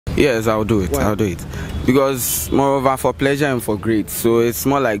Yes, I'll do it. Why? I'll do it. Because moreover for pleasure and for grades. So it's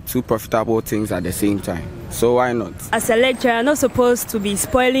more like two profitable things at the same time. So why not? As a lecturer, you're not supposed to be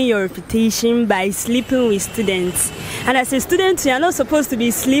spoiling your reputation by sleeping with students. And as a student, you're not supposed to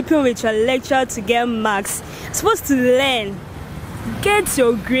be sleeping with your lecturer to get marks. You're supposed to learn, get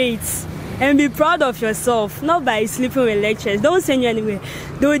your grades, and be proud of yourself, not by sleeping with lecturers. Don't send you anywhere.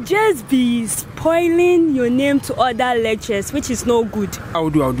 They'll just be spoiling your name to other lecturers, which is no good. I'll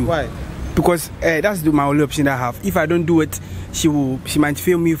do. Why? Because that's my only option I have. If I don't do it, she might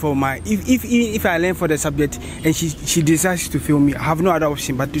fail me for my. If I learn for the subject and she decides to fail me, I have no other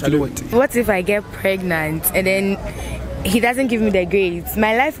option but to do it. What if I get pregnant and then he doesn't give me the grades?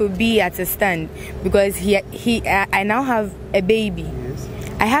 My life will be at a stand because I now have a baby. Yes.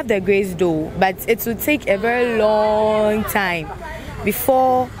 I have the grades though, but it will take a very long time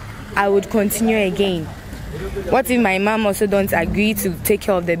before I would continue again. What if my mom also don't agree to take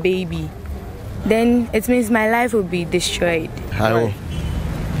care of the baby? Then it means my life will be destroyed. How?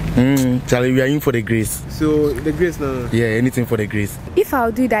 Charlie, we are in for the grace. So the grace now? Yeah, anything for the grace. If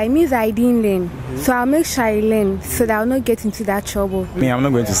I'll do that, it means I didn't learn. So I'll make sure I learn so that I'll not get into that trouble. I'm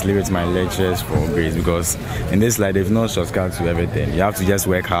not going to sleep with my lectures for grace because in this life there's no shortcut to everything. You have to just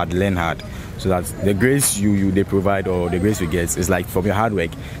work hard, learn hard. So that the grace they provide or the grace you get is like from your hard work.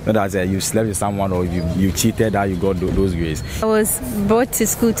 Not that you slept with someone or you cheated that you got those grades. I was brought to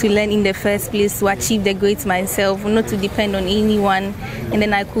school to learn in the first place, to achieve the grades myself, not to depend on anyone. And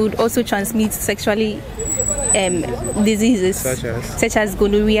then I could also transmit sexually diseases such as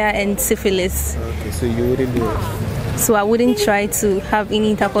gonorrhea and syphilis. Okay, so you wouldn't do it? So I wouldn't try to have any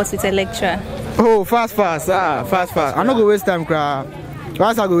intercourse with a lecturer. Oh, fast. I'm not going to waste time, crap.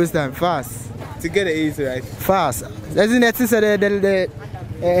 Fast, I'll go waste time, fast. To get the A's right? Fast. Isn't it the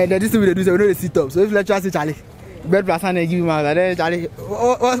system we do, so we know the sit up. So if lecturer say, Charlie, bed plus and give him out, then Charlie,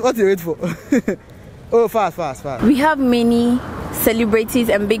 what you wait for? Oh, fast. We have many celebrities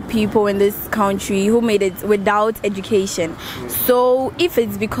and big people in this country who made it without education. So if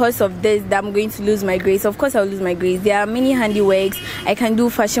it's because of this that I'm going to lose my grades, of course I'll lose my grades. There are many handiworks. I can do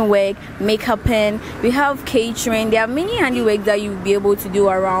fashion work, makeup, and we have catering. There are many handiworks that you'll be able to do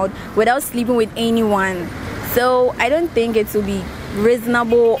around without sleeping with anyone. So I don't think it will be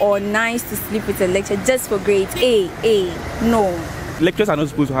reasonable or nice to sleep with a lecturer just for grades. No. Lecturers are not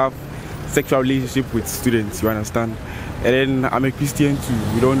supposed to have sexual relationship with students, you understand? And then I'm a Christian too,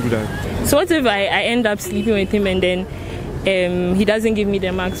 we don't do that. So what if I end up sleeping with him and then he doesn't give me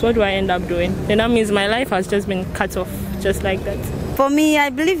the marks? What do I end up doing? Then that means my life has just been cut off, just like that. For me, I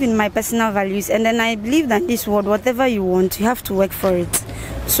believe in my personal values, and then I believe that this world, whatever you want, you have to work for it.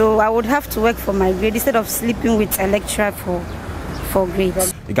 So I would have to work for my grade instead of sleeping with a lecturer for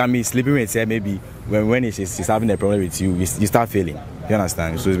grades. You can be sleeping with her maybe when she's having a problem with you, you start failing. You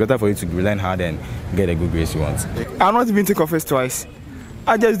understand? So it's better for you to learn hard and get a good grades you want. I'll not even take offense twice.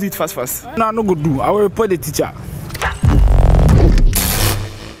 I just do it fast. No, I'm not going to do. I will report the teacher.